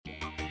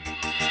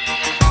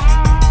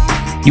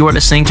You are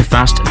listening to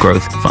Fast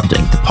Growth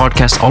Funding, the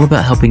podcast all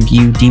about helping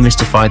you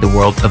demystify the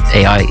world of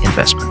AI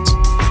investments.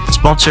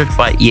 Sponsored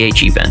by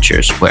EHE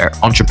Ventures, where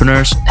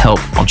entrepreneurs help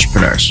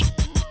entrepreneurs.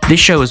 This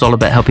show is all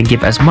about helping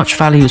give as much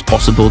value as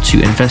possible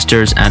to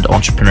investors and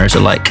entrepreneurs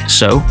alike.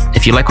 So,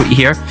 if you like what you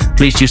hear,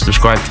 please do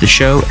subscribe to the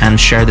show and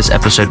share this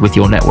episode with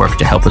your network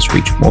to help us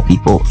reach more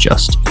people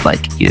just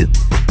like you.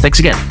 Thanks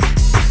again.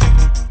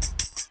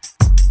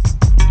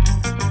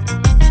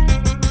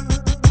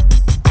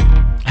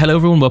 Hello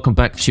everyone, welcome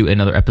back to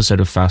another episode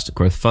of Fast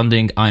Growth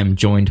Funding. I am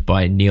joined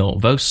by Neil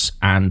Vose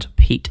and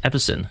Pete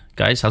Evison.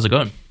 Guys, how's it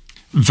going?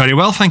 Very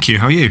well, thank you.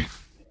 How are you?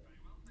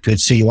 Good to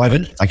see you,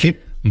 Ivan. Thank you.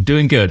 I'm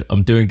doing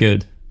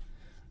good.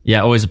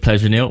 Yeah, always a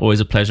pleasure, Neil. Always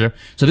a pleasure.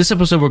 So this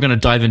episode, we're going to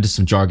dive into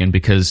some jargon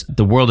because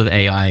the world of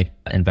AI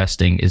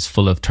investing is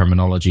full of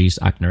terminologies,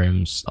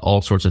 acronyms,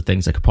 all sorts of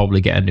things that could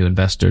probably get a new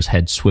investor's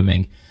head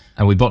swimming.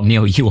 And we brought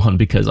Neil you on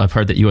because I've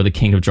heard that you are the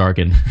king of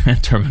jargon and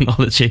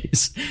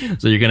terminologies.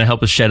 So you're going to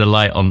help us shed a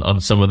light on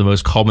some of the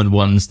most common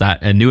ones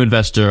that a new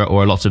investor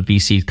or lots of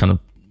VCs kind of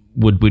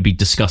would be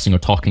discussing or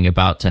talking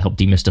about to help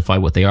demystify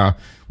what they are,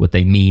 what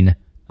they mean,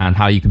 and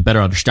how you can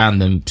better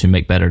understand them to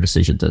make better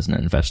decisions as an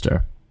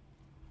investor.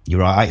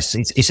 You're right.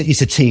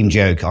 It's a team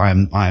joke. I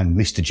am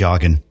Mr.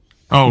 Jargon.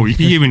 Oh,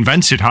 you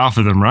invented half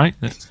of them, right?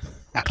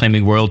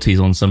 Claiming royalties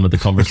on some of the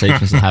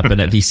conversations that happen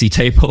at VC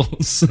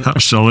tables.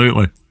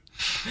 Absolutely.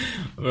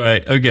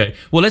 Right. Okay.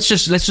 Well, let's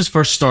just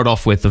first start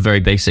off with a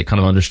very basic kind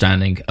of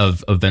understanding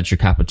of venture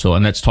capital,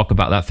 and let's talk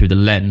about that through the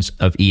lens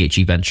of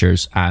EHE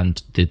Ventures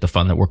and the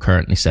fund that we're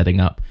currently setting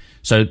up.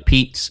 So,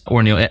 Pete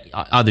or Neil,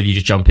 either of you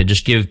just jump in.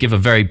 Just give a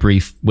very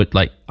brief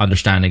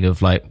understanding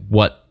of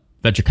what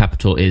venture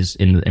capital is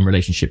in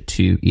relationship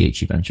to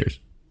EHE Ventures.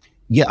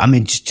 Yeah, I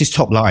mean, just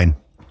top line,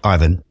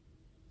 Ivan.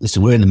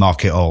 Listen, we're in the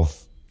market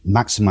of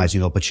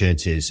maximizing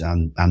opportunities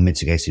and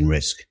mitigating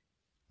risk.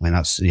 I mean,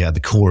 that's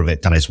the core of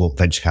it. That is what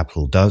venture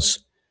capital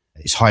does.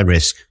 It's high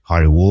risk,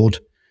 high reward.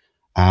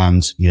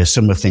 And,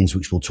 some of the things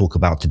which we'll talk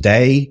about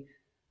today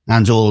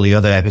and all the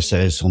other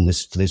episodes for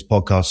this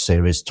podcast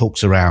series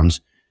talks around,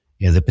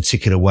 the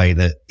particular way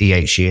that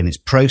EHE and its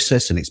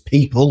process and its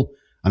people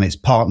and its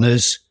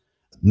partners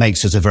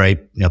makes us a very,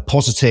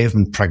 positive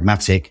and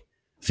pragmatic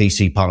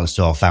VC partners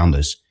to our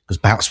founders. Because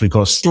perhaps we've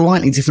got a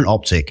slightly different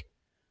optic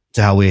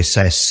to how we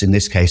assess, in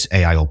this case,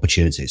 AI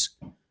opportunities.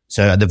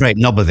 So at the very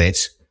nub of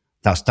it,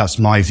 that's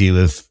my view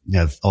of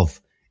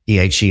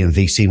EHE and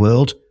VC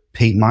world.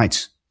 Pete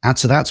might add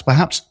to that,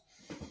 perhaps.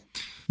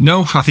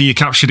 No, I think you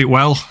captured it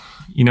well.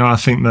 I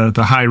think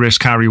the high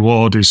risk, high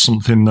reward is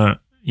something that,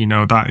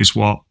 that is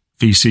what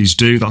VCs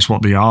do. That's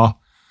what they are.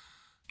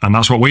 And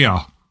that's what we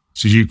are.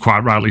 So you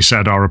quite rightly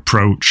said our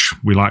approach,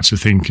 we like to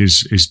think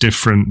is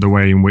different. The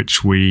way in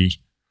which we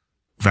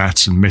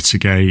vet and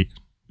mitigate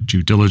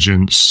due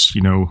diligence,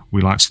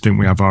 we like to think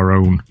we have our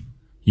own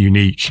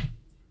unique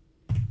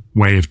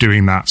way of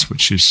doing that,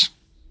 which is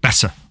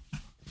better.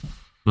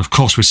 Of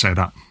course we say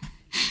that.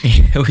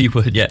 We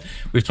would, yeah.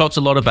 We've talked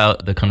a lot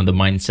about the kind of the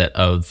mindset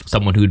of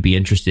someone who would be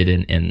interested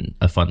in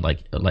a fund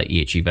like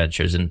EHE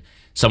Ventures, and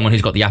someone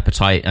who's got the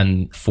appetite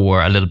and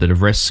for a little bit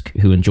of risk,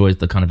 who enjoys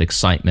the kind of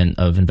excitement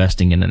of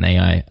investing in an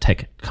AI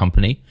tech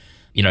company.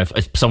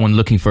 If someone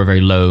looking for a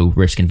very low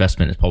risk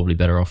investment is probably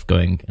better off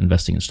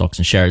investing in stocks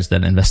and shares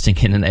than investing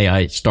in an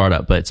AI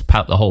startup. But it's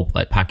the whole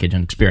package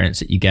and experience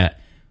that you get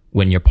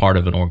when you're part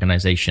of an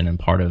organization and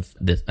part of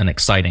an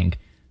exciting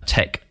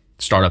tech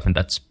startup, and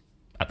that's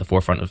at the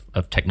forefront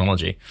of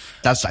technology.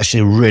 That's actually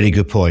a really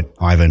good point,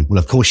 Ivan. Well,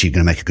 of course you're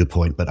going to make a good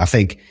point, but I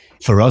think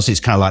for us, it's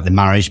kind of like the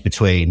marriage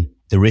between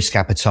the risk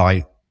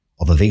appetite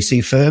of a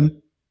VC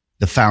firm,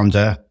 the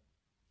founder,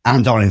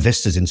 and our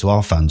investors into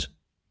our fund.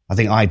 I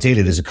think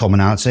ideally there's a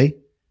commonality,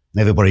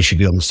 and everybody should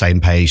be on the same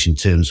page in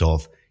terms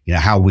of,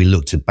 how we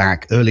look to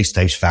back early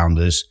stage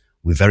founders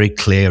with very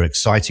clear,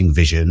 exciting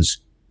visions,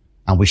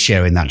 and we're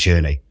sharing that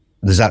journey.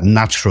 There's that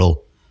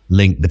natural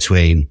link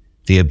between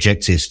the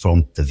objectives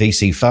from the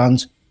VC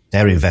fund,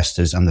 their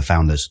investors, and the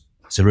founders.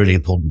 It's a really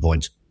important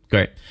point.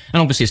 Great.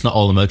 And obviously it's not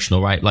all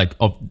emotional, right?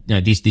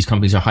 These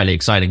companies are highly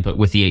exciting, but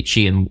with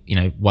EHE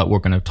and, what we're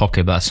going to talk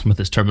about, some of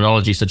this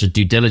terminology such as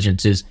due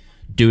diligence is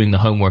doing the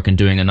homework and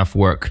doing enough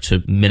work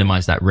to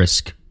minimize that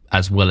risk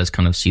as well as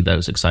kind of see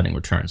those exciting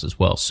returns as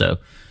well. So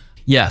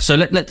yeah, so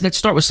let's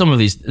start with some of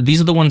these.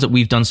 These are the ones that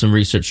we've done some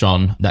research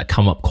on that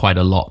come up quite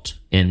a lot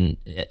in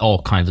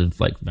all kinds of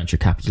venture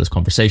capitalist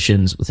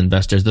conversations with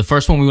investors. The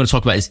first one we want to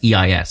talk about is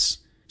EIS.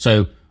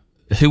 So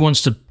who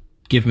wants to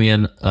give me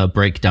a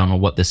breakdown on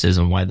what this is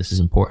and why this is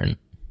important?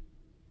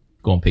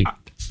 Go on, Pete.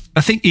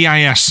 I think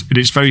EIS, at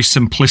its very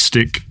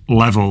simplistic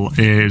level,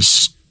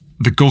 is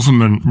the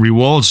government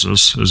rewards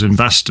us as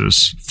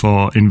investors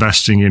for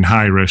investing in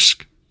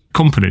high-risk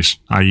companies,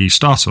 i.e.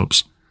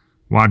 startups.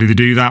 Why do they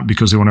do that?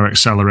 Because they want to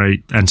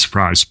accelerate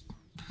enterprise.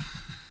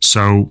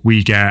 So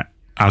we get,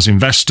 as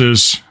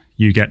investors,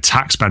 you get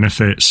tax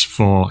benefits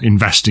for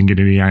investing in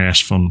an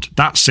EIS fund.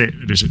 That's it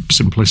at a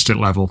simplistic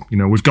level.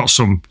 We've got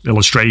some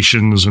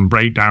illustrations and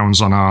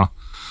breakdowns on our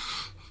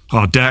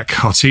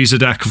deck, our teaser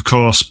deck, of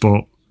course,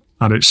 but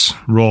at its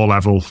raw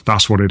level,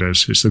 that's what it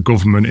is. It's the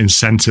government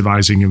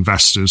incentivizing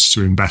investors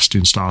to invest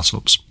in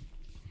startups.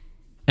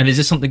 And is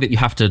this something that you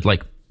have to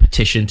like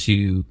petition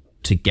to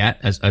get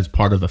as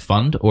part of a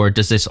fund, or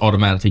does this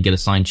automatically get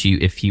assigned to you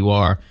if you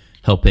are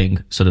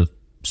helping sort of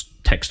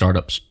tech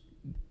startups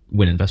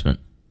win investment?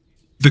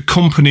 The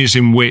companies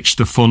in which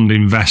the fund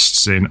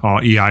invests in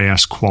are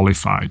EIS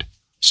qualified.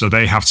 So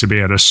they have to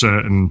be at a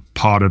certain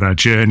part of their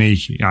journey,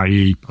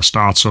 i.e. a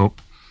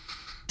startup,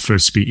 for it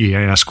to be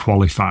EIS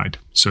qualified.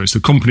 So it's the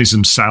companies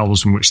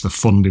themselves in which the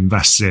fund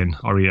invests in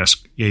are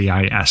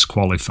EIS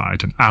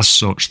qualified. And as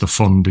such, the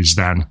fund is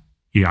then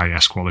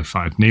EIS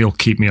qualified. Neil,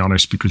 keep me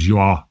honest because you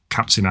are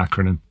Captain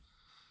Acronym.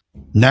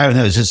 No,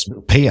 it's just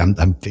Pete.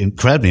 I'm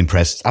incredibly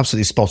impressed.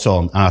 Absolutely spot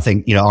on. And I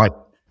think,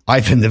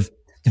 I've been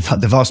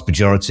the vast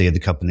majority of the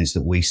companies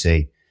that we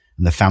see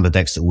and the founder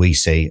decks that we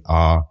see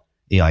are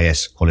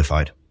EIS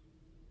qualified.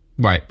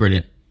 Right.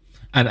 Brilliant.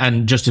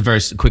 And just to very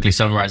quickly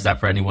summarize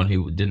that for anyone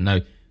who didn't know,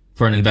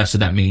 for an investor,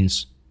 that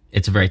means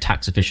it's a very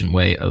tax efficient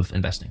way of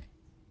investing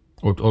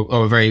or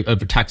a very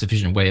tax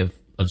efficient way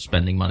of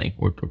spending money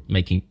or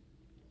making.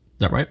 Is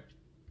that right?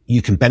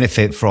 You can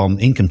benefit from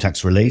income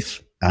tax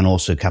relief and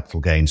also capital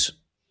gains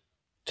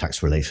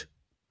tax relief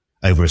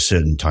over a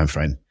certain time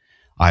frame.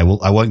 I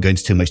won't go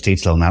into too much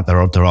detail on that.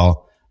 There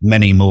are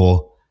many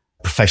more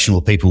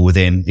professional people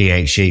within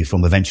EHE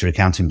from a venture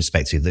accounting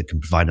perspective that can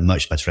provide a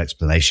much better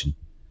explanation.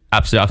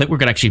 Absolutely. I think we're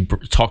going to actually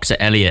talk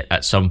to Elliot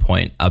at some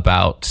point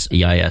about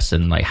EIS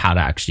and like how to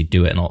actually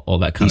do it and all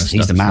that kind of stuff.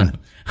 He's the man.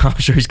 I'm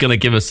sure he's going to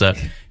give us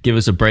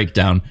a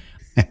breakdown.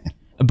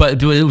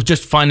 But it was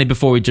just finally,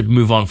 before we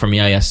move on from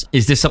EIS,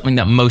 is this something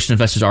that most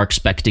investors are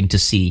expecting to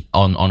see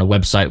on a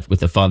website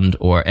with a fund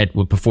or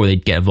before they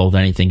get involved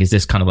in anything? Is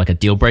this kind of like a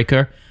deal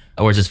breaker,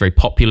 or is this very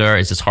popular?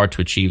 Is this hard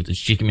to achieve?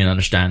 Just give me an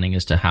understanding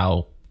as to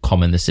how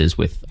common this is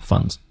with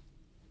funds.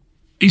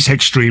 It's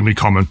extremely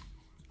common.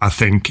 I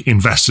think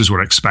investors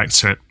would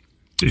expect it.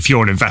 If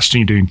you're an investor,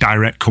 you're doing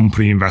direct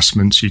company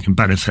investments, you can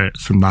benefit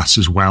from that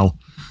as well,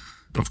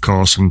 of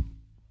course. And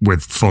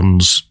with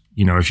funds,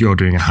 if you're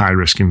doing a high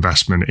risk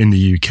investment in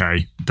the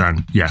UK,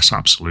 then yes,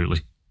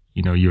 absolutely.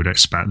 You would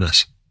expect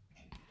this.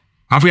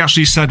 Have we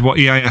actually said what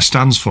EIS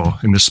stands for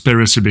in the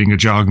spirit of being a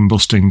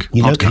jargon-busting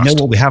podcast? You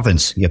know what we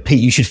haven't. Yeah, Pete,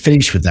 you should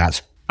finish with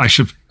that. I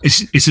should.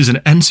 It is an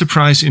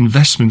enterprise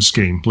investment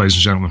scheme, ladies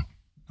and gentlemen.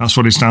 That's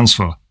what it stands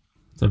for.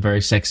 It's a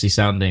very sexy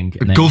sounding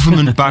name. A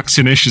government-backed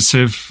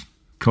initiative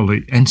called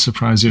the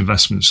Enterprise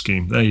Investment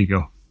Scheme. There you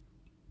go.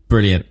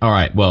 Brilliant. All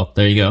right. Well,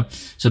 there you go.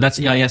 So that's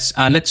EIS.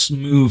 Let's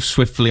move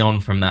swiftly on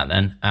from that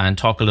then and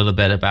talk a little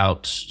bit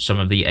about some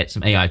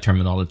AI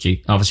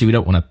terminology. Obviously, we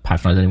don't want to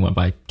patronize anyone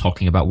by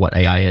talking about what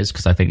AI is,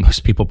 because I think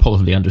most people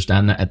probably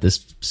understand that at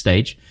this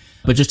stage.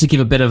 But just to give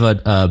a bit of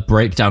a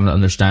breakdown and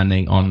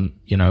understanding on,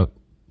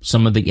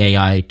 some of the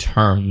AI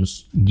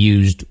terms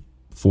used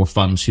for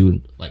funds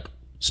who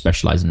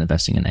specialize in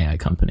investing in AI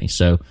companies.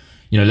 So,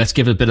 let's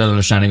give a bit of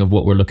understanding of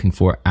what we're looking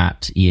for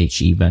at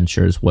EHE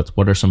Ventures. What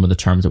are some of the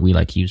terms that we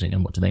like using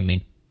and what do they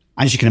mean?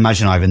 As you can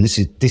imagine, Ivan, this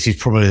is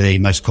probably the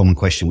most common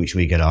question which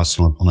we get asked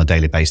on a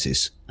daily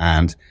basis.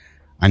 And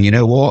you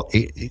know what?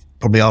 It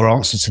probably our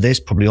answer to this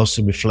probably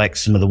also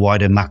reflects some of the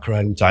wider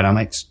macro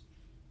dynamics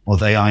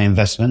of AI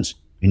investment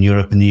in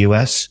Europe and the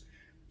US.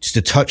 Just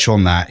to touch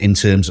on that in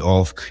terms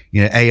of,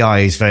 AI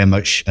is very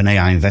much, an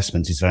AI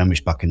investment is very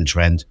much bucking the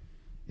trend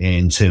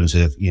in terms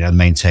of,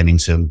 maintaining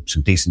some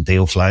decent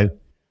deal flow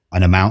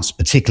and amounts,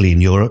 particularly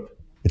in Europe,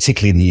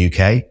 particularly in the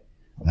UK.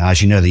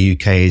 As you know, the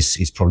UK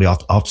is probably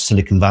after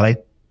Silicon Valley,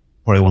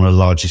 probably one of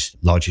the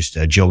largest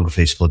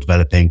geographies for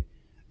developing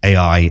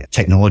AI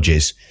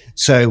technologies.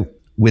 So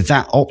with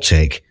that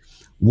optic,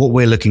 what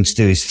we're looking to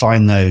do is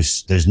find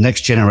those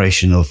next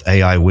generation of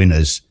AI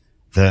winners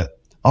that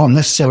aren't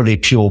necessarily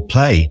pure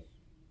play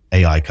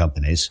AI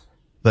companies,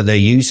 but they're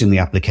using the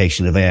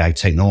application of AI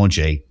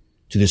technology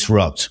to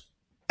disrupt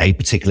a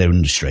particular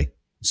industry.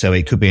 So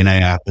it could be an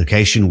AI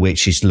application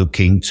which is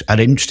looking at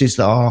industries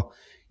that are,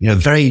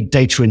 very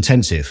data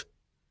intensive.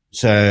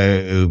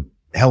 So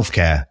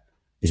healthcare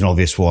is an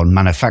obvious one,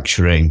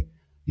 manufacturing,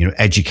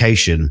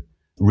 education,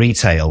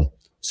 retail.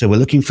 So we're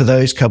looking for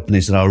those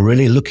companies that are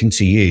really looking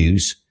to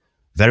use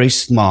very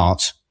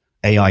smart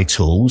AI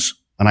tools.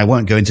 And I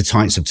won't go into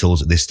types of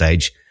tools at this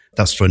stage.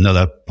 That's for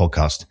another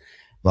podcast.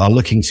 But are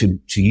looking to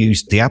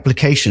use the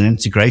application and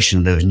integration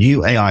of those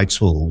new AI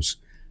tools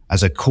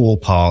as a core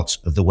part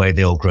of the way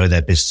they'll grow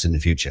their business in the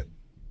future.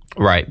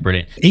 Right.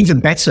 Brilliant. Even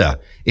better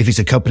if it's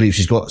a company which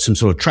has got some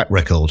sort of track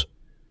record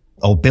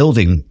of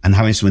building and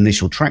having some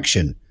initial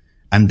traction,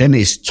 and then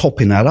is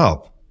topping that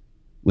up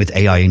with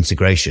AI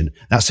integration.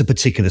 That's a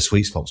particular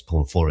sweet spot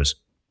for us.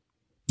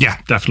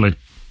 Yeah, definitely.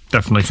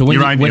 So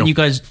when you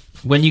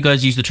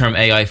guys use the term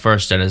AI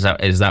first, then is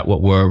that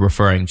what we're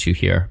referring to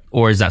here,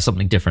 or is that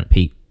something different?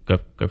 Pete, go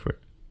for it.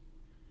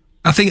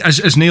 I think,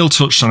 as Neil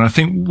touched on, I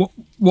think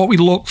what we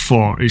look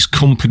for is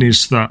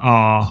companies that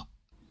are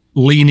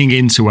leaning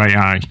into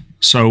AI.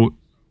 So,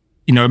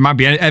 it might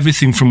be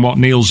everything from what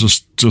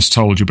Neil's just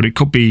told you, but it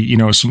could be,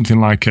 something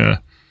like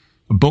a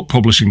a book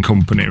publishing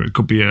company, or it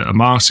could be a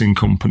marketing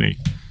company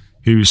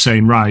who's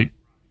saying, right,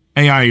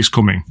 AI is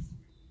coming.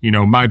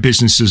 My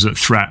business is at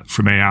threat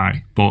from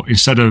AI, but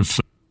instead of,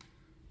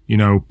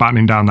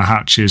 battening down the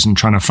hatches and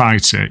trying to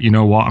fight it, you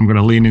know what? I'm going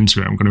to lean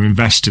into it. I'm going to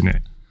invest in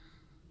it.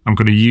 I'm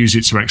going to use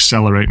it to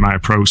accelerate my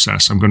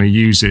process. I'm going to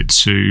use it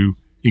to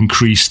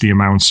increase the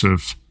amount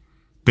of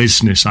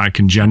business I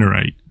can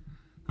generate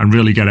and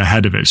really get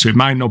ahead of it. So it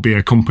might not be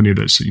a company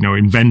that's,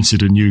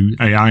 invented a new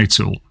AI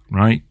tool,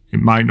 right? It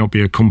might not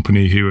be a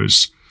company who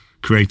has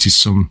created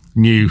some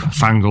new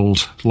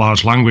fangled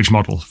large language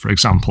model, for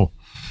example.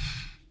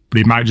 But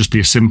it might just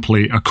be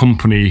simply a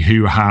company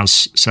who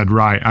has said,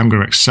 right, I'm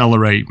going to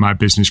accelerate my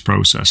business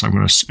process. I'm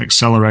going to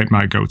accelerate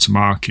my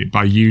go-to-market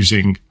by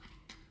using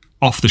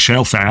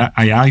off-the-shelf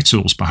AI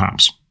tools,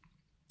 perhaps.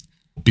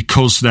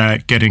 Because they're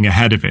getting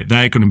ahead of it,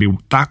 they're going to be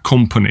that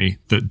company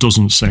that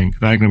doesn't sink.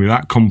 They're going to be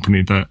that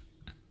company that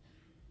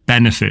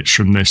benefits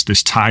from this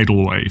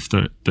tidal wave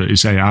that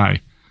is AI.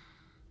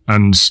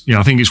 And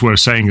I think it's worth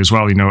saying as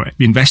well,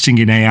 investing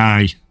in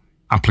AI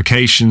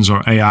applications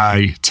or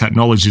AI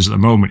technologies at the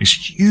moment is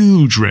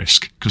huge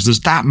risk because there's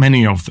that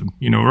many of them.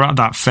 We're at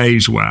that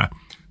phase where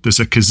there's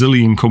a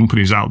gazillion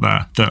companies out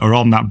there that are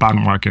on that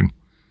bandwagon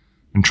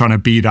and trying to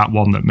be that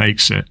one that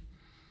makes it.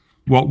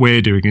 What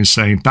we're doing is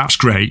saying, that's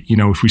great.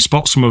 If we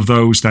spot some of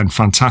those, then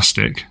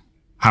fantastic.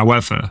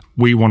 However,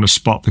 we want to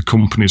spot the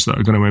companies that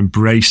are going to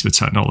embrace the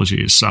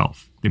technology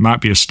itself. They might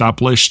be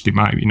established. They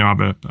might,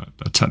 have a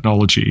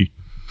technology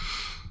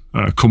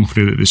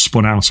company that is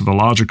spun out of a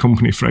larger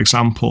company, for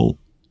example,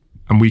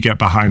 and we get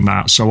behind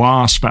that. So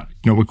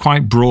we're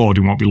quite broad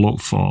in what we look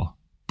for,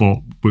 but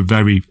we're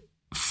very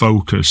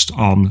focused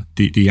on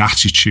the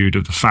attitude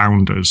of the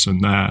founders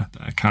and their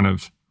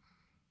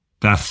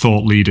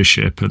thought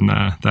leadership and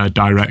their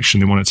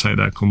direction they want to take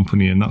their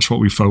company, and that's what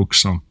we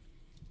focus on.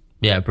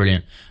 Yeah,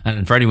 brilliant.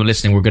 And for anyone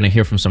listening, we're going to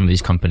hear from some of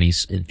these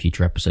companies in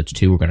future episodes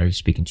too. We're going to be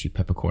speaking to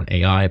Peppercorn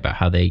AI about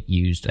how they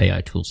used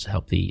AI tools to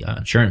help the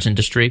insurance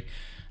industry.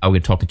 We're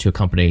talking to a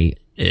company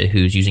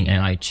who's using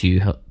AI to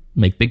help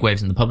make big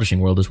waves in the publishing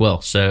world as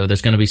well. So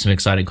there's going to be some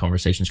exciting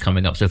conversations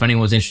coming up. So if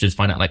anyone's interested to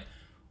find out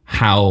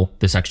how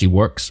this actually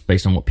works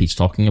based on what Pete's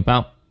talking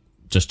about,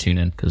 just tune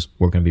in because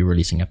we're going to be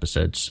releasing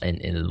episodes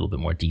in a little bit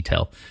more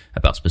detail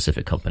about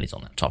specific companies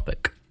on that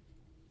topic.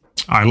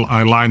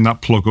 I lined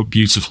that plug up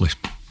beautifully.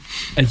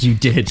 And you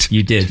did.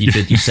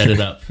 You set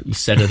it up.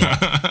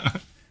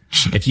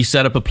 If you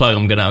set up a plug,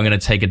 I'm gonna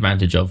take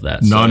advantage of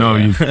that.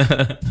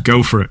 You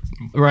go for it.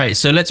 Right.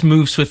 So let's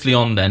move swiftly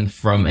on then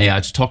from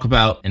AI to talk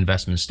about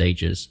investment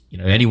stages.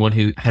 Anyone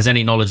who has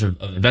any knowledge of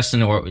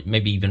investing or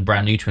maybe even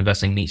brand new to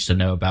investing needs to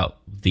know about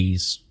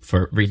these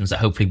for reasons that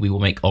hopefully we will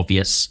make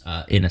obvious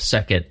in a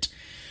second.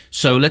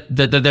 So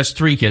there's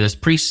three here. There's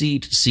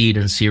pre-seed, seed,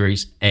 and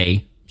Series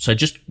A. So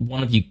just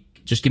one of you,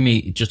 just give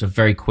me just a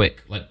very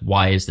quick,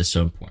 why is this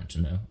so important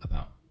to know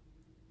about?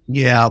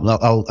 Yeah,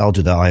 I'll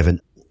do that,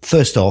 Ivan.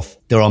 First off,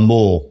 there are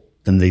more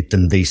than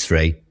these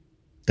three.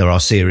 There are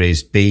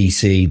Series B,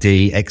 C,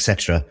 D,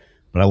 etc.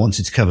 But I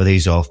wanted to cover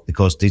these off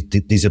because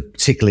these are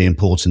particularly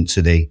important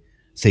to the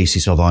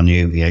thesis of our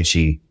new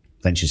EHE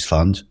Ventures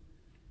Fund.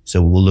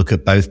 So we'll look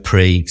at both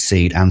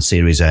pre-seed and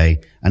Series A.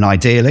 And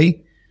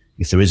ideally,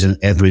 if there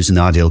ever is an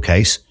ideal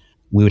case,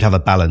 we would have a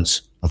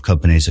balance of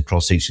companies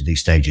across each of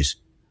these stages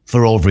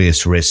for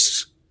obvious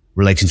risks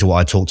relating to what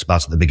I talked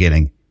about at the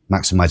beginning,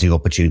 maximizing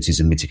opportunities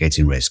and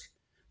mitigating risk.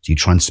 So you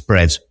try and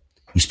spread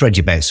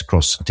your bets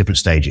across different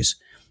stages.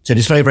 So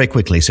just very, very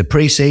quickly. So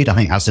pre-seed, I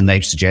think as the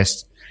name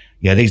suggests,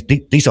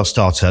 these are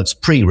startups,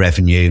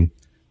 pre-revenue,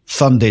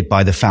 funded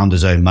by the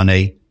founder's own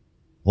money,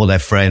 all their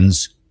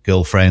friends,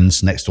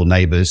 girlfriends, next door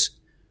neighbors.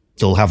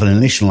 They'll have an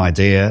initial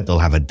idea. They'll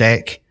have a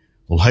deck.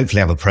 They'll hopefully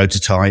have a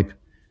prototype,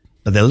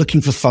 but they're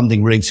looking for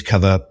funding really to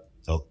cover,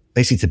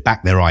 basically to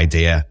back their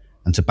idea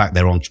and to back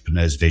their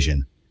entrepreneur's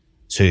vision,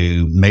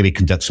 to maybe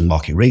conduct some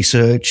market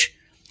research,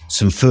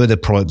 some further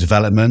product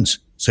development.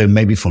 So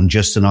maybe from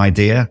just an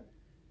idea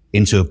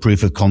into a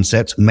proof of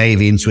concept,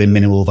 maybe into a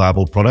minimal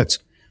viable product.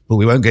 But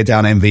we won't go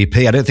down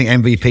MVP. I don't think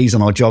MVP's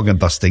on our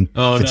jargon-busting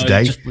for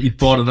today. You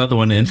brought another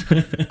one in.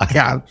 I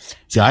can't.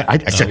 So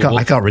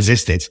I can't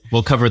resist it.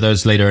 We'll cover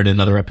those later in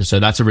another episode.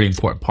 That's a really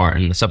important part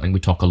and something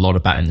we talk a lot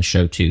about in the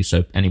show too.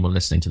 So anyone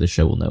listening to the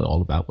show will know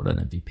all about what an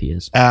MVP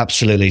is.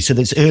 Absolutely. So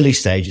this early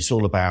stage, it's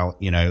all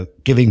about,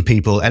 giving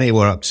people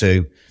anywhere up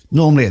to,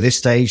 normally at this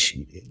stage,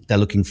 they're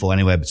looking for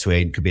anywhere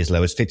between, could be as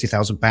low as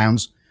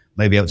 £50,000,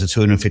 maybe up to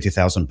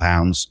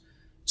 £250,000.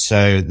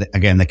 So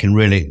again, they can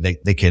really,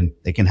 they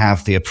can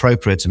have the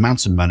appropriate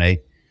amount of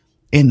money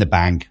in the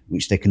bank,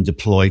 which they can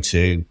deploy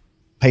to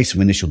pay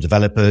some initial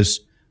developers,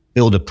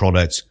 build a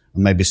product,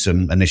 and maybe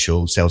some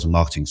initial sales and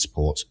marketing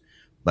support.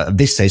 But at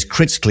this stage,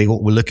 critically,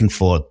 what we're looking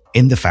for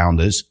in the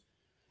founders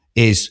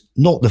is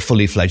not the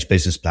fully fledged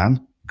business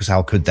plan, because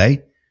how could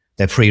they?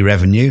 They're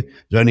pre-revenue.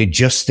 They're only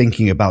just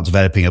thinking about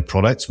developing a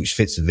product which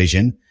fits the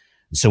vision.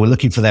 So we're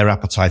looking for their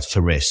appetite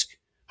for risk.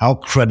 How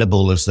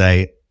credible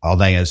are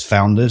they as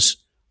founders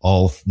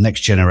of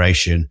next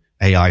generation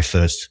AI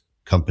first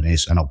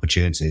companies and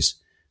opportunities?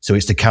 So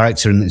it's the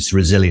character and it's the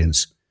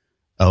resilience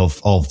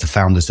of the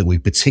founders that we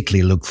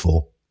particularly look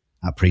for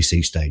at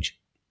pre-seed stage.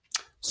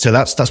 So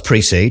that's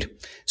pre-seed.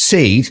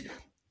 Seed,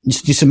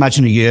 just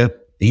imagine a year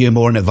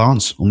more in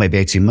advance, or maybe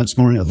 18 months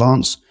more in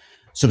advance.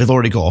 So they've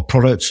already got a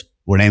product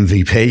or an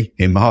MVP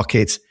in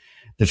market.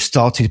 They've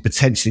started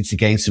potentially to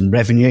gain some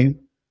revenue,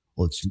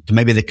 or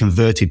maybe they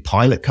converted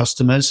pilot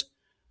customers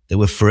that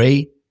were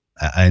free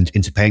and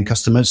into paying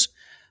customers.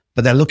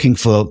 But they're looking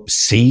for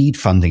seed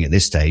funding at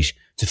this stage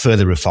to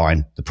further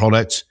refine the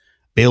product,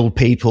 build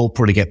people,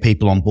 probably get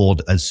people on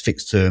board as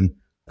fixed term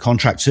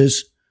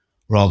contractors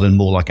rather than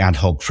more like ad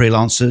hoc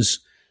freelancers.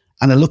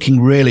 And they're looking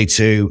really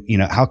to,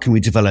 how can we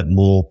develop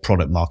more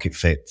product market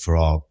fit for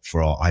our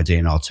idea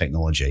and our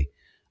technology?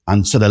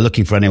 And so they're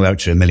looking for anywhere up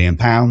to £1 million.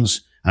 And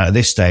at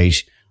this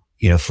stage,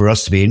 for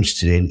us to be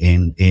interested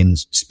in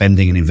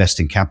spending and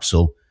investing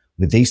capital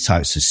with these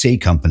types of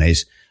seed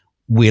companies,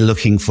 we're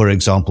looking for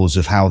examples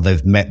of how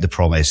they've met the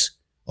promise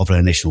of an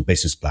initial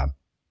business plan.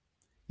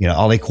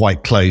 Are they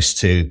quite close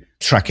to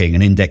tracking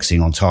and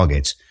indexing on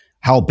targets?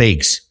 How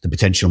big's the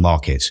potential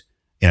market?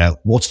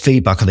 What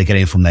feedback are they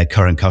getting from their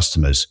current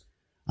customers?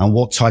 And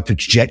what type of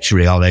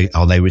trajectory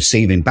are they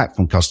receiving back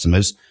from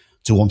customers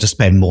to want to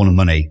spend more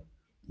money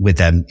with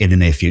them in the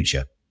near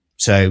future?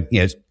 So,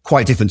 it's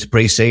quite different to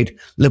pre-seed, a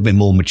little bit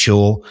more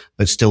mature,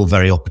 but still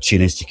very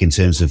opportunistic in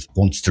terms of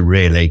wants to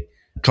really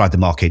drive the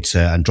market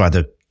and drive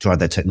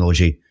their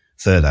technology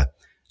further.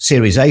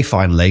 Series A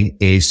finally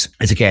is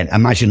again,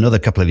 imagine another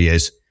couple of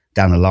years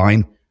down the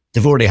line.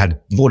 They've already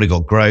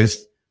got growth.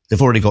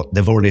 They've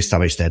already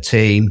established their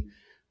team.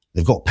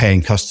 They've got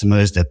paying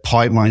customers. Their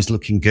pipeline's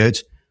looking good,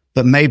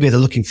 but maybe they're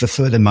looking for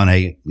further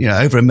money,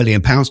 over £1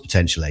 million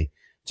potentially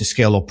to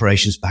scale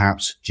operations,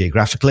 perhaps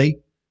geographically,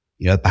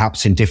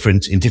 perhaps in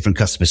different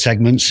customer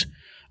segments,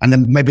 and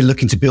then maybe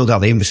looking to build out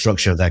the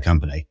infrastructure of their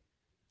company.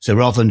 So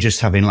rather than just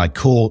having a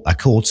core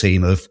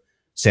team of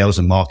sales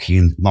and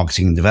marketing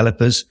and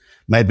developers,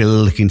 maybe they're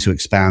looking to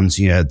expand,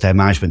 their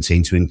management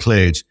team to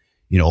include,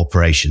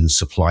 operations,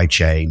 supply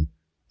chain,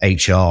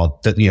 HR,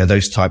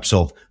 those types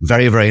of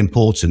very, very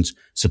important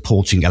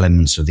supporting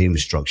elements of the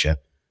infrastructure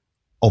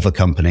of a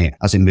company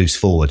as it moves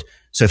forward.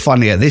 So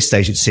finally, at this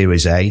stage at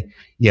Series A,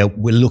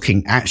 we're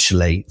looking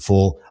actually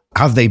for,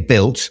 have they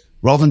built,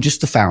 rather than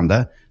just the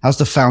founder, has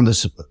the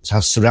founders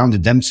have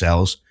surrounded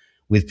themselves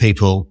with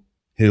people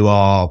who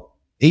are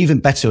even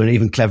better and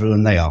even cleverer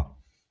than they are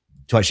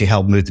to actually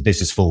help move the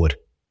business forward?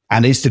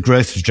 And is the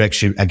growth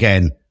trajectory,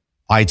 again,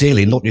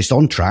 ideally not just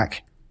on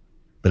track,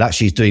 but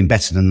actually is doing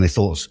better than they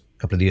thought a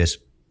couple of years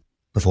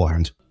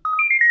beforehand?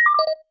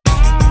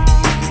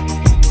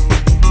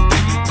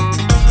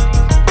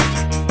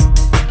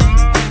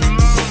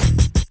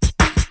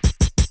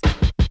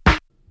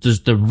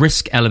 Does the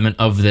risk element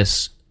of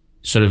this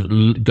sort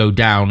of go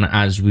down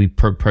as we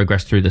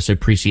progress through this? So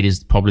pre-seed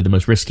is probably the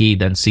most risky,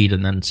 then seed,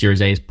 and then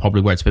Series A is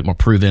probably where it's a bit more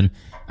proven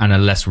and a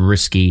less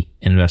risky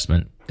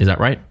investment. Is that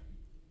right?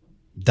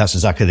 That's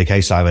exactly the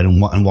case,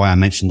 Ivan, and why I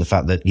mentioned the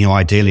fact that,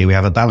 ideally we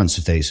have a balance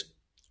of these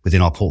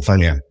within our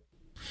portfolio.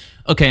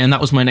 Okay, and that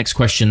was my next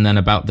question then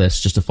about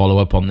this, just to follow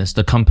up on this.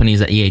 The companies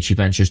that EHE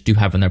Ventures do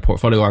have in their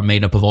portfolio are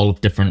made up of all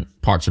of different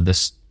parts of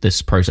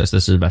this process,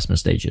 this investment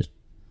stages.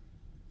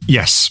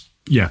 Yes.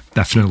 Yeah,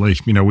 definitely.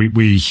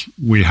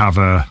 We have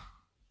a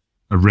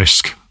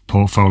risk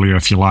portfolio,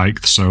 if you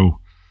like. So,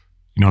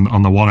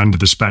 on the one end of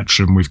the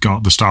spectrum, we've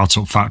got the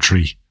startup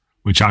factory,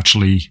 which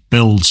actually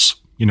builds,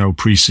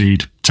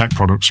 pre-seed tech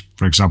products,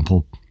 for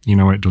example.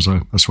 It does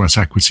a sweat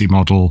equity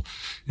model.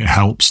 It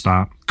helps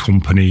that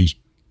company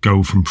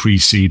go from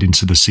pre-seed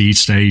into the seed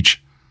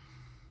stage.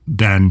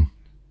 Then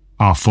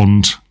our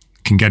fund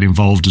can get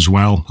involved as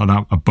well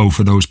at both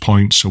of those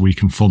points. So we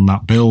can fund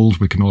that build.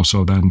 We can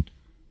also then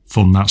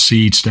fund that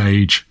seed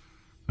stage,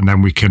 and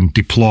then we can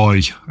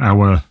deploy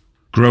our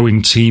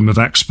growing team of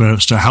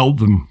experts to help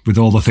them with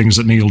all the things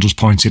that Neil just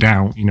pointed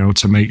out,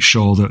 to make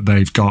sure that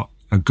they've got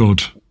a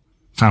good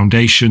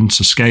foundation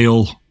to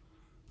scale,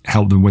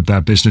 help them with their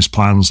business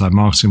plans, their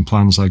marketing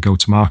plans, their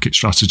go-to-market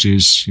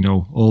strategies,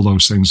 all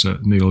those things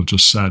that Neil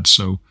just said.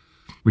 So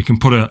we can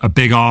put a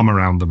big arm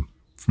around them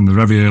from the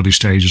very early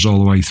stages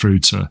all the way through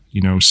to,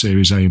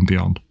 Series A and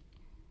beyond.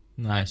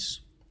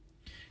 Nice.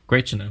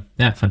 Great to know.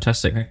 Yeah,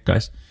 fantastic. Thanks,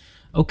 guys.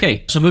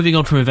 Okay, so moving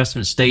on from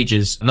investment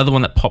stages, another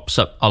one that pops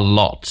up a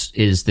lot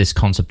is this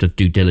concept of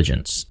due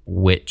diligence,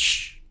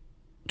 which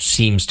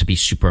seems to be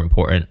super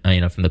important,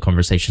 from the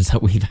conversations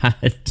that we've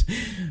had.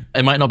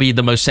 It might not be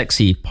the most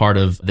sexy part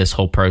of this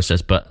whole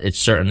process, but it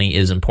certainly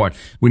is important.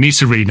 We need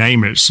to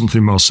rename it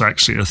something more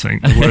sexy, I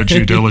think. The word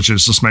due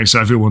diligence just makes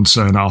everyone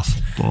turn off.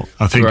 But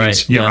I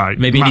think you're right.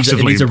 Maybe it needs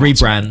a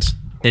rebrand.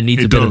 It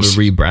needs a bit of a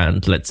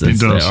rebrand. Let's say,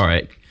 all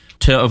right.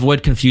 To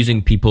avoid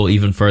confusing people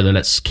even further,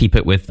 let's keep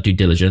it with due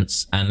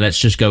diligence, and let's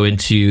just go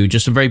into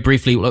just very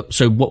briefly.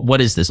 So, what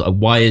is this?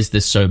 Why is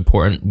this so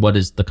important? What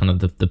is the kind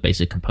of the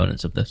basic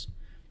components of this?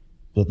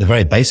 At the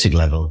very basic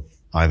level,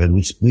 Ivan,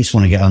 we just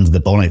want to get under the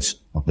bonnet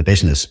of the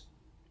business,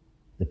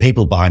 the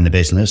people behind the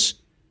business,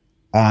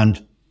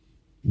 and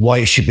why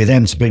it should be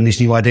them to bring this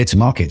new idea to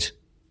market.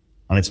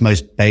 on its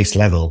most base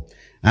level.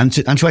 And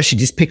to actually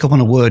just pick up on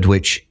a word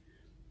which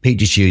Pete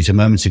just used a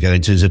moment ago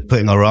in terms of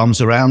putting our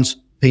arms around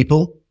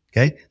people.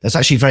 Okay. That's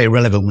actually very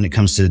relevant when it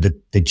comes to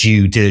the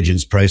due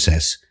diligence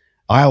process.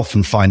 I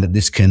often find that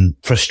this can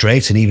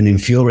frustrate and even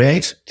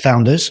infuriate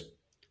founders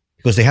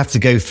because they have to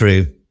go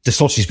through the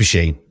sausage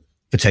machine,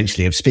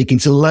 potentially, of speaking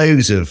to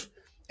loads of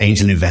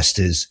angel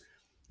investors,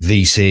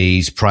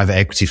 VCs, private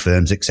equity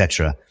firms,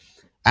 etc.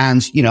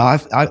 And, you know,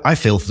 I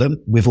feel for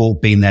them. We've all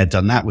been there,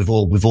 done that. We've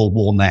all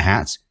worn their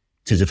hats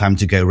in terms of having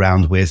to go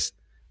around with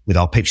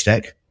our pitch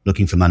deck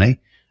looking for money.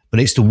 But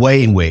it's the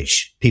way in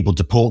which people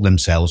deport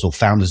themselves or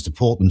founders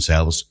deport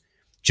themselves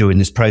during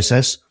this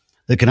process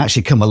that can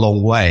actually come a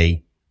long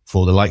way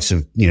for the likes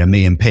of, you know,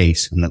 me and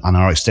Pete and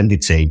our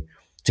extended team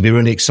to be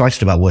really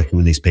excited about working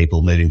with these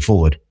people moving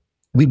forward.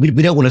 We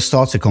don't want to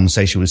start a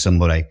conversation with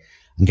somebody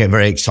and get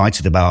very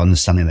excited about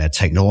understanding their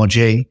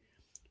technology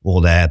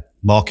or their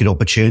market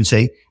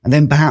opportunity. And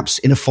then perhaps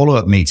in a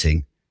follow-up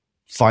meeting,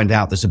 find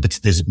out there's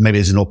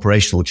an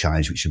operational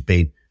challenge which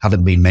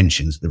haven't been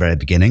mentioned at the very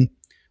beginning.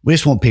 We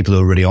just want people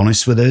who are really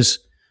honest with us,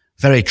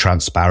 very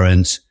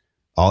transparent,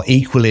 are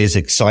equally as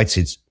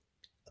excited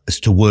as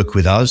to work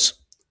with us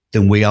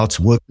than we are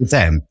to work with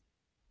them.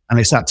 And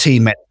it's that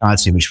team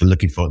mentality which we're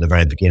looking for at the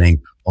very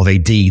beginning of a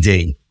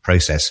DD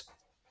process.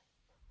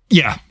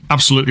 Yeah,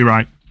 absolutely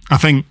right. I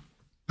think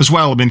as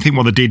well, think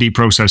what the DD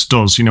process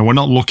does, you know, we're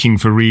not looking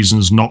for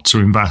reasons not to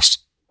invest.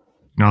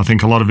 You know, I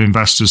think a lot of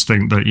investors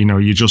think that, you know,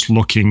 you're just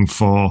looking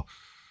for,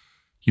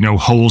 you know,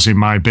 holes in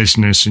my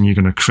business and you're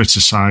going to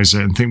criticize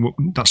it and think, well,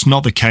 that's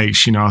not the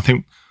case. You know, I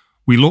think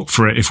we look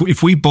for it.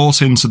 If we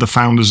bought into the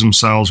founders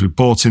themselves, we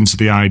bought into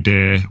the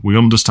idea, we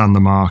understand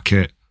the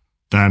market,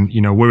 then,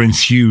 you know, we're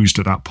enthused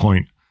at that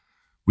point.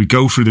 We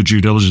go through the due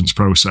diligence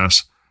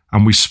process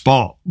and we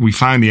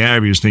find the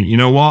areas, think, you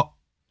know what,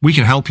 we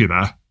can help you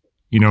there.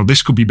 You know,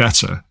 this could be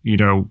better. You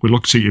know, we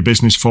looked at your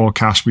business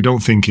forecast. We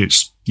don't think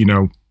it's, you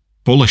know,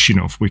 bullish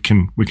enough. We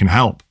can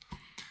help.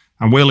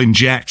 And we'll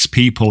inject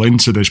people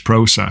into this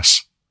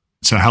process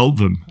to help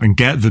them and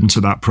get them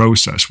to that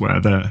process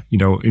where they're, you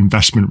know,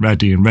 investment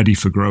ready and ready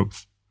for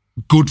growth.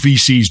 Good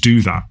VCs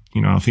do that.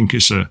 You know, I think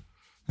it's a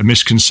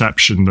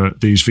misconception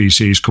that these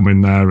VCs come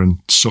in there and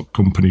suck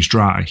companies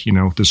dry. You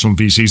know, there's some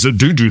VCs that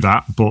do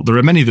that, but there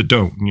are many that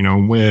don't. You know,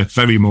 and we're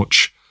very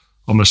much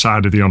on the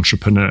side of the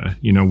entrepreneur.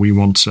 You know, we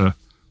want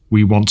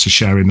to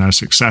share in their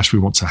success. We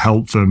want to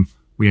help them.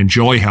 We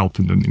enjoy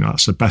helping them. You know,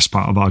 that's the best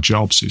part of our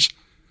jobs is,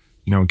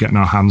 you know, getting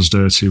our hands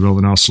dirty,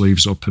 rolling our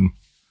sleeves up and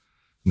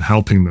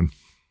helping them.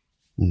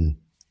 Mm.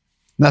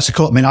 That's a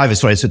cool. I mean, Ivan,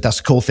 sorry, that's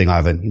a cool thing,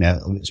 Ivan. You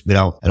know, I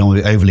don't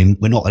want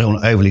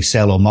to overly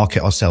sell or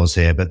market ourselves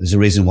here, but there's a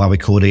reason why we're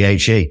called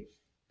EHE.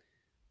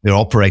 We're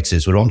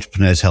operators, we're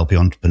entrepreneurs helping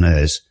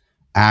entrepreneurs,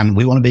 and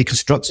we want to be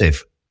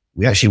constructive.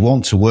 We actually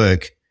want to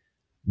work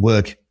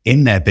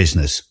in their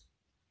business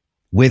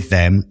with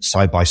them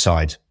side by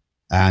side.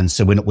 And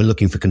so we're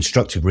looking for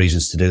constructive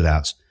reasons to do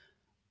that.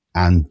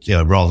 And, you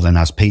know, rather than,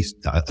 as Pete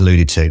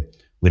alluded to,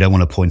 we don't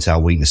want to point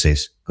out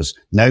weaknesses because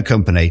no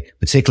company,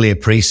 particularly at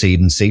pre-seed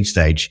and seed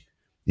stage,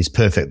 is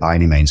perfect by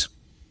any means.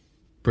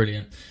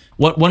 Brilliant.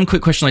 One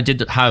quick question I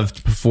did have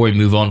before we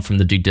move on from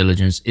the due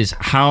diligence is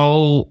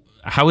how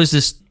is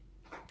this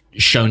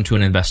shown to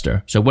an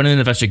investor? So when an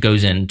investor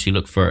goes in to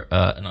look for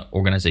an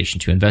organization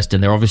to invest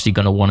in, they're obviously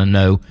going to want to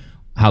know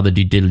how the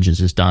due diligence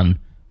is done.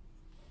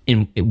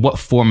 In what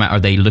format are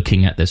they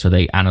looking at this? Are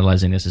they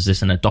analyzing this? Is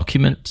this in a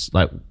document?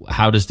 Like,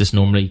 how does this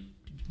normally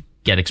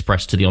get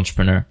expressed to the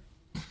entrepreneur?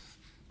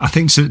 I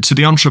think to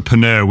the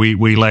entrepreneur,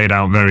 we lay it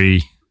out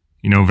very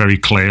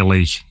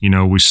clearly. You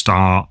know, we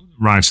start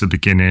right at the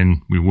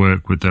beginning, we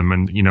work with them,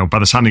 and, you know, by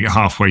the time they get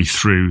halfway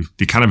through,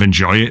 they kind of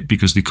enjoy it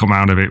because they come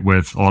out of it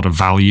with a lot of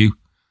value.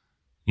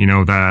 You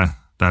know,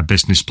 their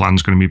business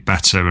plan's going to be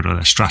better, or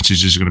their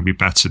strategies are going to be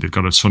better. They've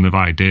got a ton of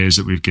ideas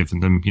that we've given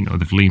them. You know,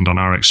 they've leaned on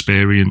our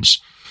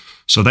experience.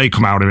 So they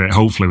come out of it,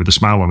 hopefully, with a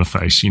smile on their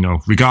face, you know,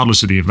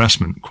 regardless of the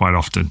investment quite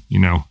often, you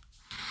know.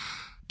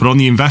 But on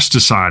the investor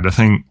side, I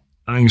think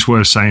it's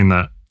worth saying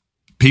that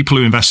people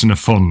who invest in a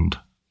fund,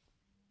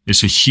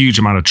 it's a huge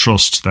amount of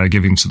trust they're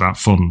giving to that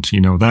fund.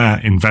 You know, they're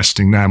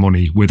investing their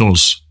money with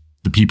us,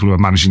 the people who are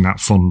managing that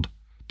fund,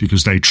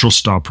 because they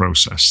trust our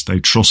process. They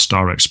trust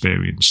our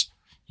experience.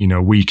 You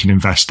know, we can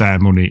invest their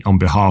money on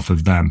behalf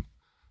of them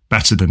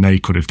better than they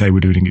could if they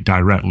were doing it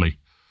directly.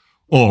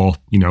 Or,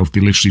 you know, they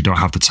literally don't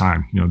have the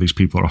time. You know, these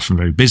people are often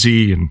very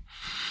busy and,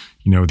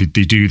 you know, they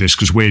do this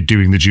because we're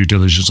doing the due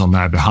diligence on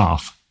their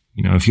behalf.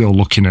 You know, if you're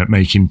looking at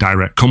making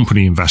direct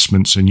company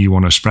investments and you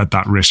want to spread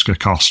that risk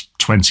across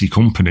 20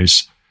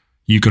 companies,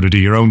 you've got to do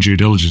your own due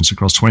diligence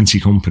across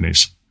 20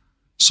 companies.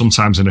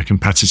 Sometimes in a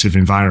competitive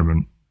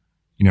environment,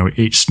 you know,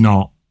 it's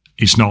not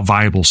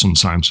viable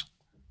sometimes.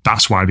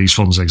 That's why these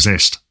funds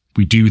exist.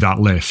 We do that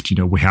lift. You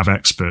know, we have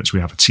experts, we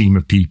have a team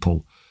of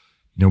people.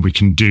 You know, we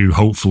can do,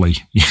 hopefully,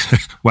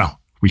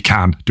 we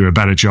can do a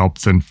better job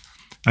than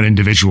an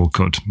individual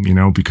could, you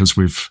know, because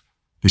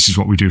this is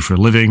what we do for a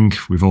living.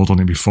 We've all done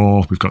it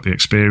before. We've got the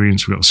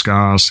experience, we've got the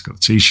scars, we've got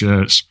the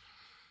t-shirts.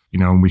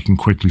 and we can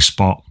quickly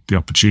spot the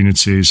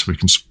opportunities, we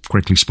can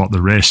quickly spot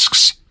the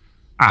risks,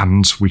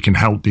 and we can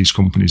help these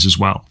companies as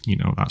well.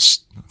 I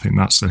think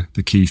that's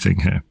the key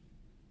thing here.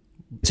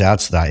 To add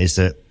to that is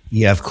that,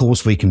 of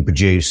course we can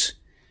produce,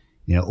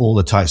 all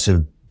the types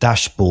of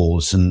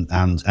dashboards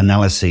and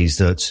analyses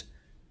that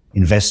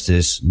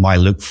investors might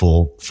look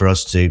for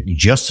us to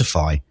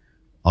justify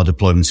our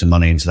deployment of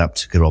money into that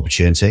particular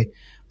opportunity.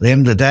 At the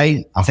end of the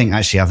day, I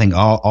think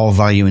our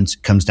value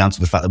comes down to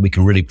the fact that we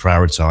can really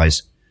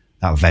prioritize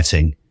that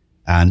vetting.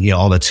 And,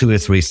 are there 2 or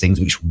 3 things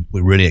which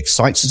really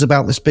excites us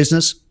about this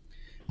business?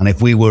 And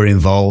if we were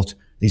involved,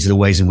 these are the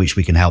ways in which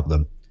we can help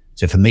them.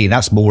 So for me,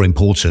 that's more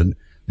important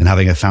than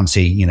having a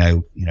fancy,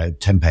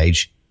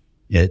 10-page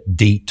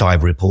deep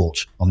dive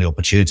report on the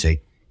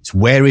opportunity. It's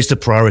where is the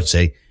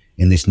priority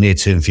in this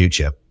near-term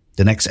future?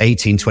 The next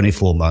 18,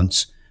 24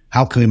 months,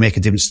 how can we make a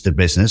difference to the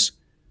business?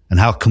 And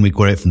how can we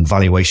grow it from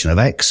valuation of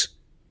X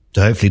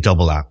to hopefully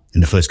double that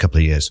in the first couple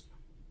of years?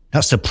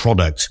 That's the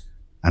product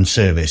and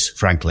service,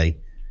 frankly,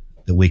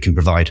 that we can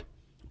provide.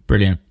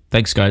 Brilliant.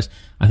 Thanks, guys.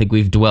 I think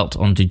we've dwelt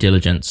on due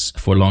diligence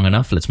for long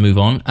enough. Let's move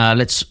on.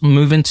 Let's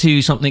move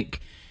into something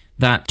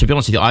that, to be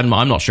honest with you, I'm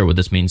not sure what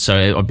this means, so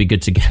it would be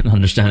good to get an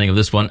understanding of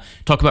this one.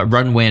 Talk about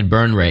runway and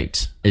burn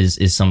rate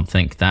is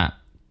something that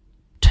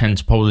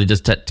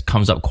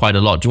comes up quite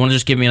a lot. Do you want to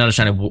just give me an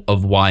understanding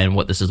of why and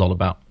what this is all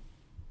about?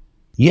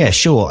 Yeah,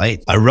 sure.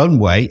 A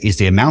runway is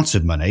the amount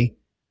of money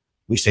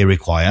which they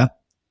require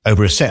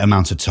over a set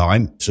amount of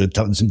time so it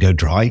doesn't go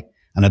dry.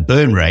 And a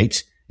burn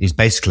rate is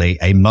basically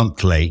a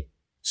monthly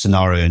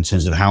scenario in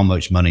terms of how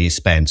much money is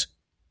spent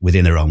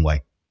within a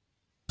runway.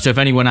 So if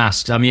anyone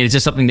asks, is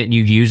this something that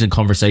you use in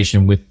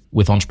conversation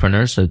with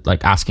entrepreneurs? So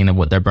like asking them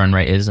what their burn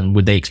rate is, and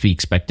would they be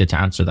expected to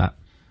answer that?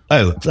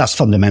 Oh, that's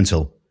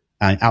fundamental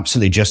and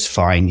absolutely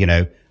justifying,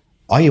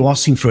 are you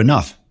asking for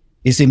enough?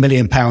 Is the £1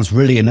 million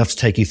really enough to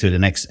take you through the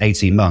next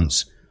 18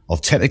 months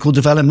of technical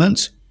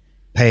development,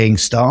 paying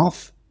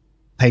staff,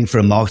 paying for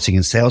a marketing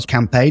and sales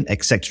campaign,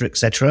 et cetera, et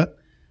cetera?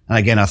 And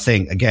again, I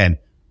think,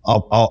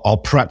 our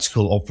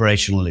practical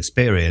operational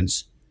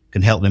experience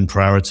can help them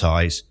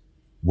prioritize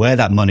where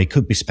that money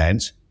could be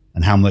spent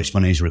and how much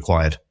money is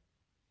required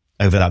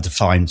over that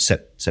defined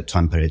set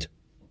time period.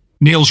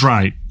 Neil's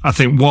right. I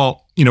think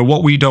what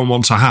we don't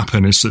want to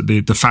happen is that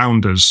the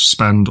founders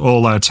spend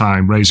all their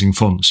time raising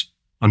funds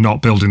and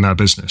not building their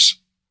business.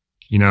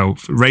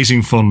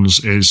 Raising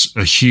funds is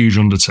a huge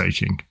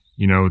undertaking.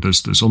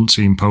 There's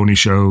umpteen pony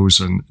shows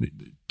and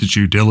the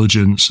due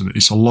diligence, and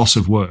it's a lot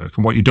of work.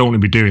 And what you don't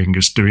want to be doing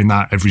is doing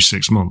that every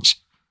 6 months.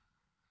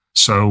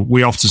 So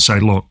we often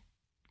say, look,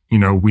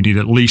 we need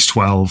at least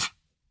 12,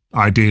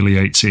 ideally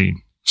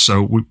 18.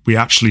 So we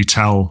actually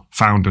tell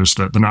founders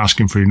that they're not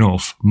asking for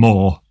enough,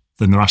 more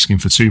than they're asking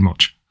for too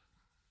much.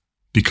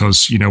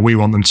 Because, we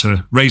want them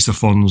to raise the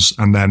funds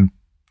and then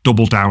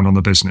double down on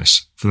the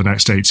business for the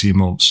next 18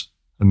 months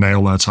and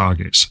nail their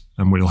targets,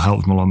 and we'll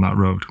help them along that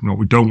road. And what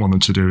we don't want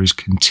them to do is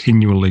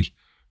continually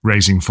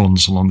raising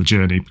funds along the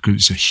journey, because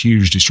it's a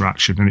huge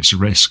distraction and it's a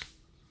risk.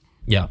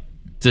 Yeah.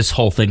 This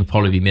whole thing will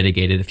probably be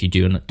mitigated if you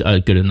do a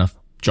good enough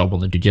job on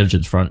the due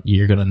diligence front.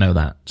 You're going to know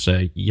that.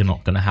 So you're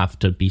not going to have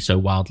to be so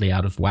wildly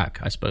out of whack,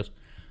 I suppose.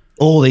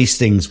 All these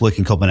things work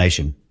in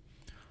combination.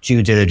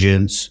 Due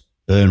diligence,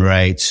 burn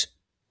rate,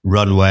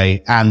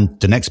 runway, and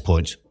the next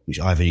point, which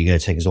Ivan, you're going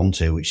to take us on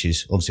to, which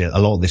is obviously a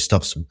lot of this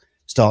stuff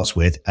starts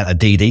with at a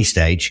DD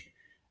stage,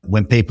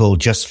 when people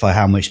justify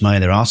how much money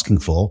they're asking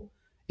for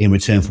in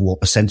return for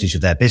what percentage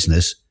of their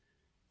business.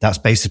 That's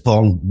based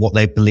upon what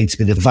they believe to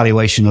be the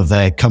valuation of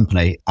their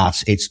company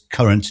at its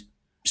current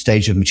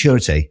stage of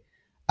maturity.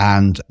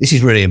 And this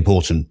is really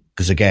important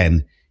because,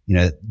 again,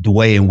 the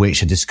way in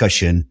which a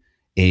discussion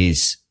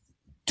is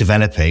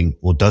developing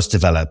or does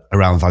develop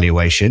around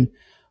valuation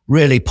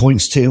really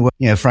points to,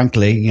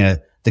 frankly,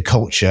 the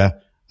culture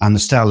and the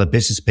style of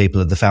business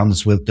people of the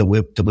founders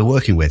that we're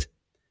working with.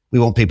 We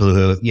want people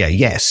who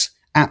are,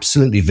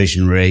 absolutely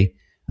visionary,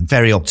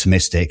 very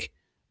optimistic,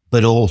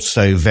 but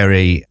also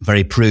very,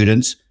 very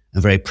prudent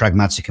and very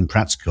pragmatic and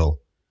practical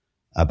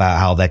about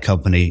how their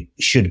company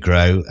should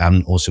grow.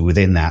 And also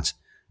within that,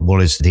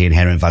 what is the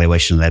inherent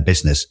valuation of their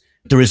business?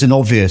 There is an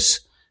obvious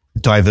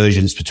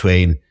divergence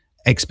between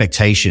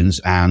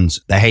expectations and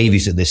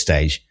behaviors at this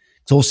stage.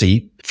 So also,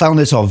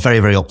 founders are very,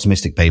 very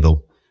optimistic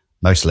people,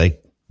 mostly,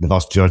 the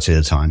vast majority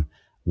of the time.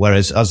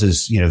 Whereas us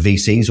as,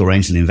 VCs or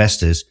angel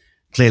investors,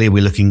 clearly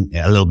we're looking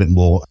a little bit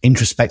more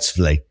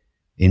introspectively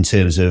in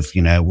terms of,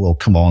 well,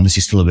 come on, this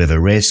is still a bit of a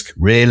risk.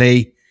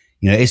 Really?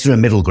 Is there a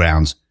middle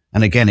ground?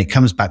 And again, it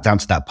comes back down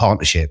to that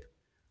partnership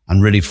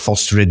and really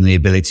fostering the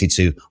ability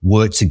to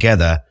work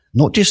together,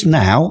 not just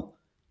now,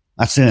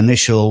 that's an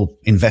initial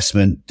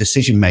investment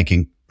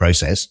decision-making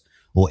process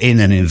or in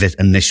an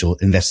initial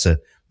investor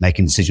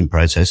making decision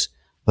process.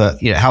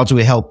 But, how do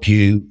we help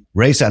you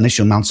raise that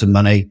initial amount of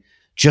money,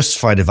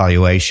 justify the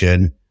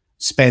valuation,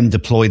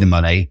 deploy the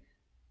money,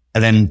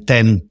 and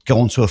then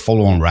go on to a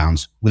follow-on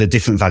round with a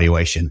different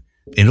valuation.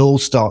 It all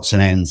starts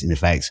and ends, in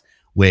effect,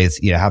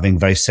 with having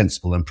very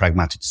sensible and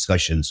pragmatic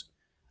discussions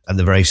at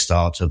the very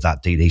start of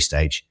that DD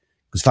stage.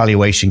 because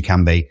valuation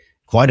can be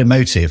quite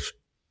emotive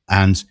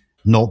and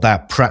not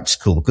that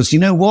practical. Because you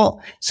know what?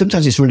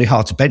 Sometimes it's really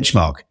hard to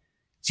benchmark.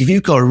 So if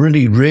you've got a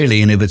really,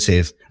 really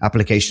innovative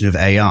application of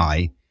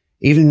AI,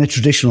 even in the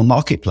traditional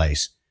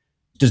marketplace,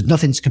 there's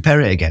nothing to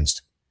compare it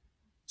against.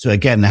 So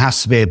again, there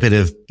has to be a bit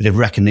of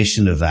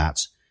recognition of that.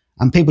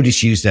 And people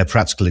just use their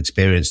practical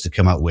experience to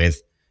come up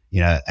with,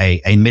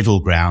 a middle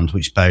ground,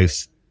 which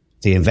both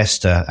the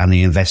investor and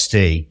the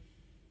investee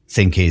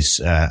think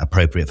is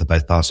appropriate for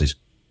both parties.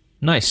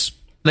 Nice.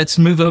 Let's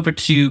move over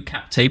to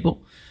cap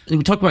table.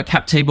 We talk about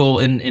cap table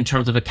in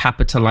terms of a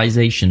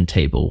capitalization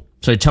table.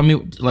 So tell me,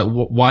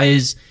 why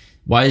is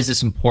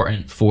this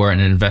important for an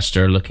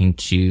investor looking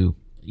to,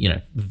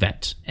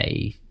 vet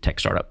a tech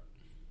startup?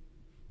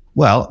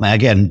 Well,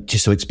 again,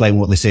 just to explain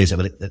what this is, at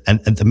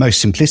the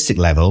most simplistic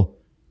level,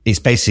 it's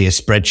basically a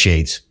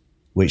spreadsheet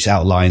which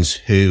outlines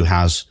who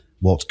has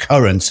what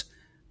current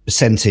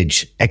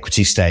percentage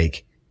equity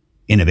stake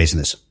in a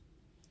business.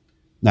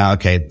 Now,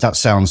 okay, that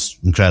sounds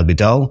incredibly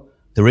dull.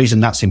 The reason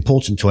that's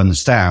important to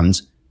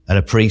understand at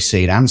a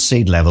pre-seed and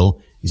seed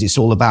level is it's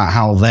all about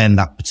how then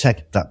that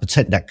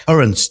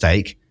current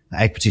stake,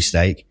 that equity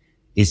stake,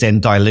 is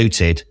then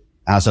diluted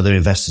as other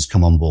investors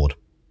come on board.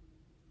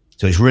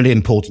 So it's really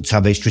important to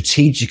have a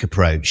strategic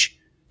approach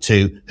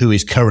to who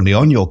is currently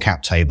on your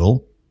cap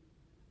table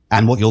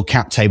and what your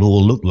cap table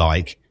will look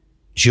like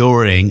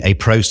during a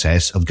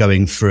process of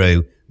going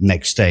through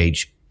next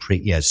stage,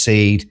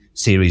 seed,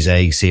 Series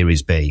A,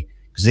 Series B.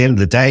 Because at the end of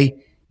the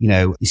day,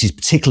 this is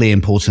particularly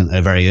important at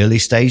a very early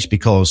stage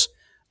because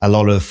a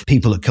lot of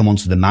people that come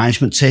onto the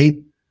management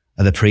team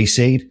at the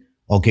pre-seed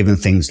are given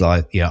things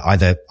like,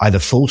 either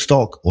full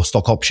stock or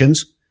stock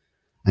options.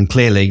 And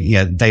clearly,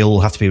 they all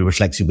have to be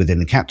reflected within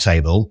the cap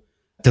table.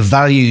 The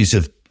values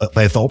of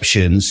both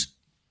options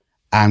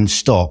and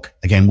stock,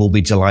 again, will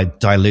be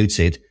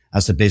diluted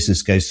as the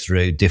business goes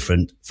through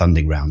different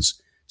funding rounds.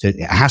 So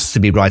it has to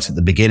be right at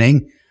the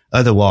beginning.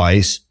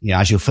 Otherwise,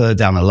 as you're further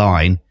down the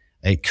line,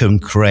 it can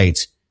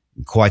create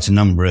quite a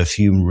number of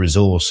human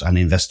resource and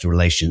investor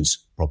relations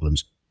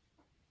problems.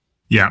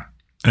 Yeah.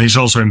 And it's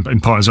also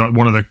important.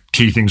 One of the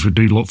key things we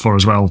do look for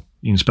as well,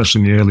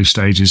 especially in the early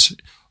stages,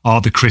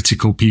 are the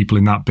critical people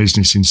in that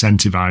business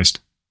incentivized?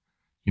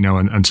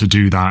 And to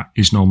do that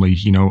is normally,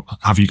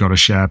 have you got a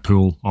share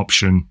pool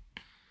option?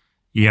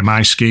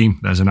 EMI scheme,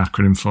 there's an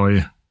acronym for you.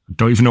 I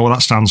don't even know what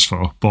that stands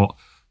for, but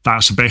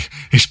that's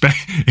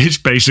it's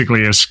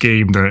basically a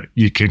scheme that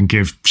you can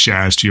give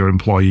shares to your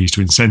employees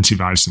to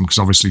incentivize them, because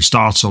obviously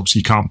startups,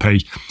 you can't pay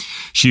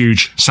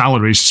huge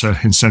salaries to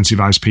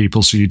incentivize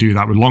people. So you do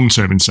that with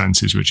long-term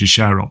incentives, which is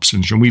share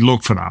options. And we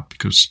look for that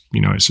because,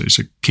 it's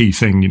a key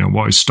thing.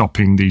 What is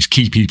stopping these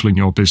key people in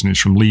your business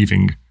from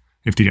leaving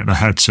if they get their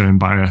head turned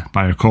by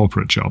a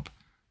corporate job?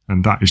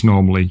 And that is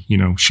normally,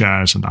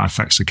 shares, and that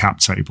affects the cap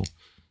table.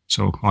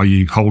 So are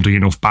you holding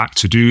enough back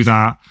to do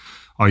that?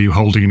 Are you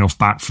holding enough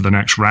back for the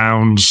next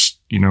rounds?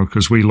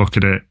 Because we look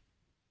at it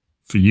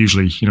for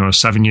usually, a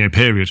 7-year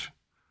period.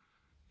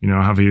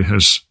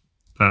 As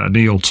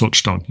Neil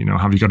touched on,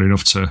 have you got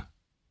enough to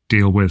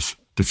deal with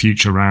the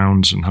future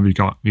rounds, and have you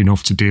got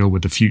enough to deal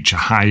with the future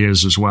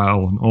hires as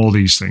well, and all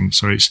these things.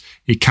 So it's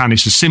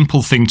a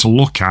simple thing to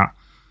look at,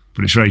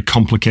 but it's very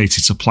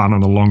complicated to plan on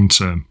the long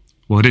term.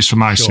 Well, it is for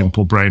my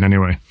simple brain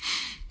anyway.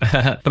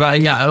 But I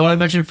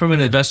imagine from an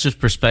investor's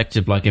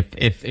perspective, like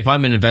if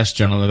I'm an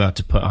investor and I'm about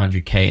to put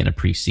 100K in a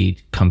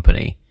pre-seed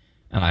company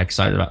and I'm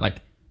excited about,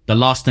 the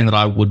last thing that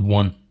I would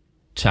want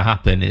to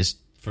happen is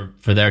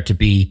for there to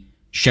be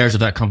shares of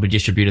that company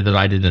distributed that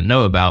I didn't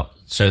know about.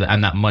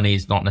 And that money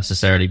is not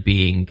necessarily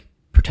being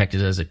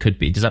protected as it could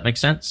be. Does that make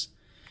sense?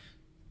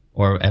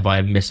 Or have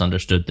I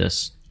misunderstood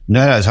this?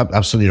 No, that's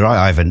absolutely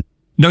right, Ivan.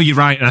 No, you're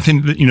right. And I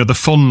think that,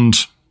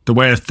 the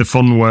way the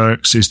fund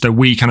works is that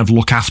we kind of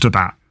look after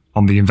that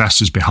on the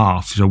investor's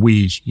behalf. So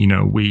we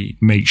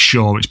make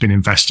sure it's been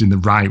invested in the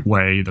right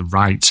way, the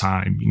right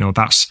time.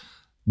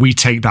 We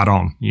take that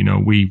on,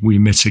 we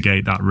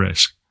mitigate that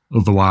risk.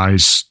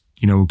 Otherwise,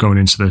 going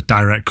into the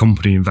direct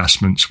company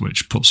investments,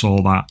 which puts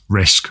all that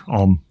risk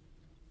on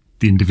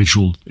the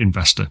individual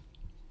investor.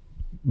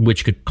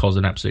 Which could cause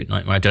an absolute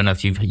nightmare. I don't know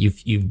if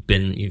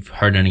you've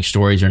heard any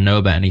stories or know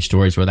about any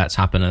stories where that's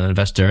happened and an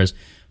investor has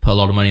put a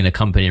lot of money in a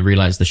company and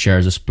realized the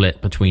shares are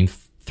split between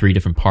 3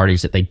 different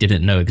parties that they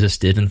didn't know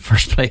existed in the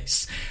first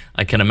place.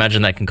 I can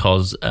imagine that can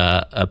cause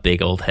a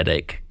big old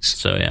headache.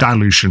 So yeah.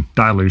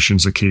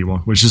 Dilution's a key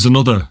one, which is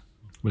another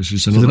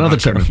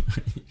term.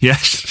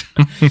 Yes.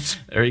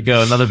 There you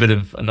go. Another bit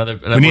of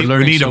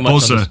we need a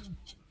buzzer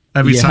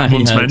every time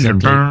one's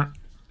mentioned.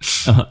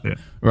 Yeah.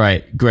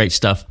 Right. Great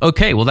stuff.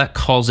 Okay. Well, that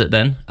calls it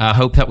then. I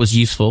hope that was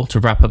useful to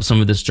wrap up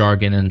some of this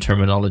jargon and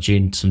terminology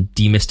and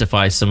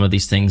demystify some of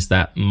these things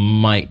that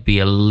might be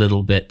a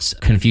little bit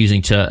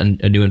confusing to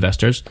new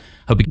investors.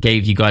 Hope it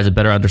gave you guys a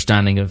better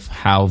understanding of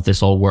how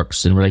this all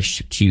works in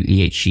relationship to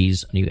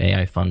EHG's new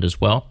AI fund as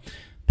well.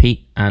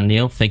 Pete and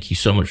Neil, thank you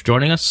so much for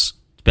joining us.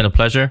 It's been a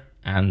pleasure,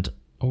 and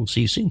I will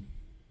see you soon.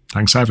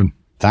 Thanks, Ivan.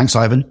 Thanks,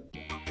 Ivan.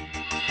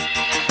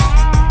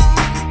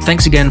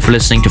 Thanks again for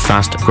listening to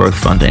Fast Growth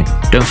Funding.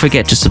 Don't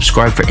forget to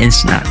subscribe for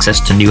instant access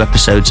to new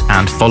episodes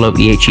and follow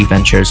EHE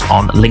Ventures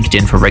on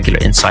LinkedIn for regular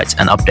insights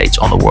and updates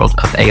on the world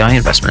of AI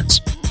investments.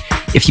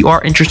 If you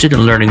are interested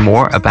in learning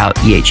more about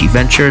EHE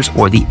Ventures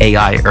or the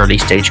AI Early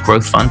Stage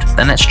Growth Fund,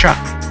 then let's chat.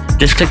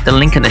 Just click the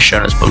link in the show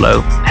notes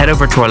below, head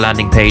over to our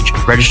landing page,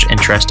 register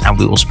interest, and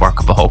we will spark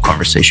up a whole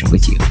conversation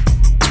with you.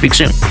 Speak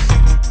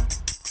soon.